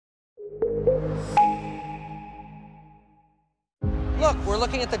Look, we're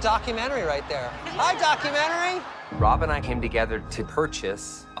looking at the documentary right there. Hi, documentary! Rob and I came together to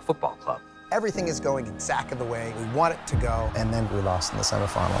purchase a football club. Everything is going exactly the way we want it to go, and then we lost in the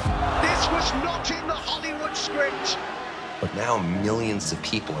semifinal. This was not in the Hollywood script. But now millions of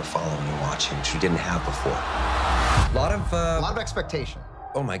people are following and watching, which we didn't have before. A lot of expectation.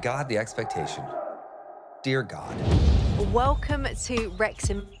 Oh my God, the expectation. Dear God. Welcome to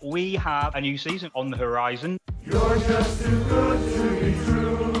Wrexham. We have a new season on the horizon. You're just too good to be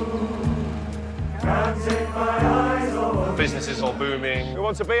true. Can't take my eyes off. Business is all booming. Who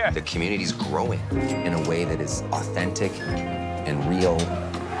wants a beer? The community's growing in a way that is authentic and real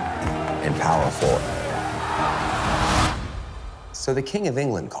and powerful. So the King of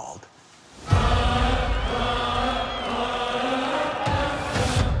England called.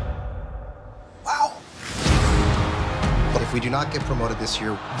 Wow. But if we do not get promoted this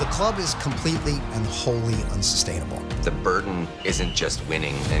year, the club is completely and wholly unsustainable. The burden isn't just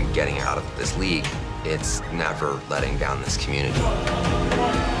winning and getting out of this league. It's never letting down this community.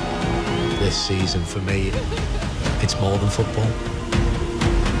 This season, for me, it's more than football.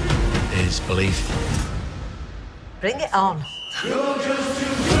 It's belief. Bring it on. You're just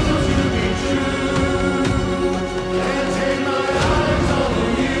too good to be true. Can't take my eyes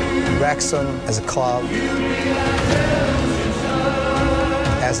off you. Wrexham, as a club,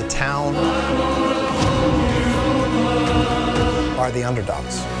 as a town, are the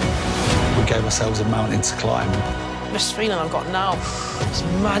underdogs. We gave ourselves a mountain to climb. This feeling I've got now, it's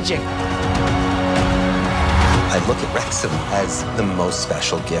magic. I look at Wrexham as the most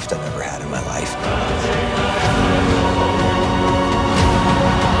special gift I've ever had in my life.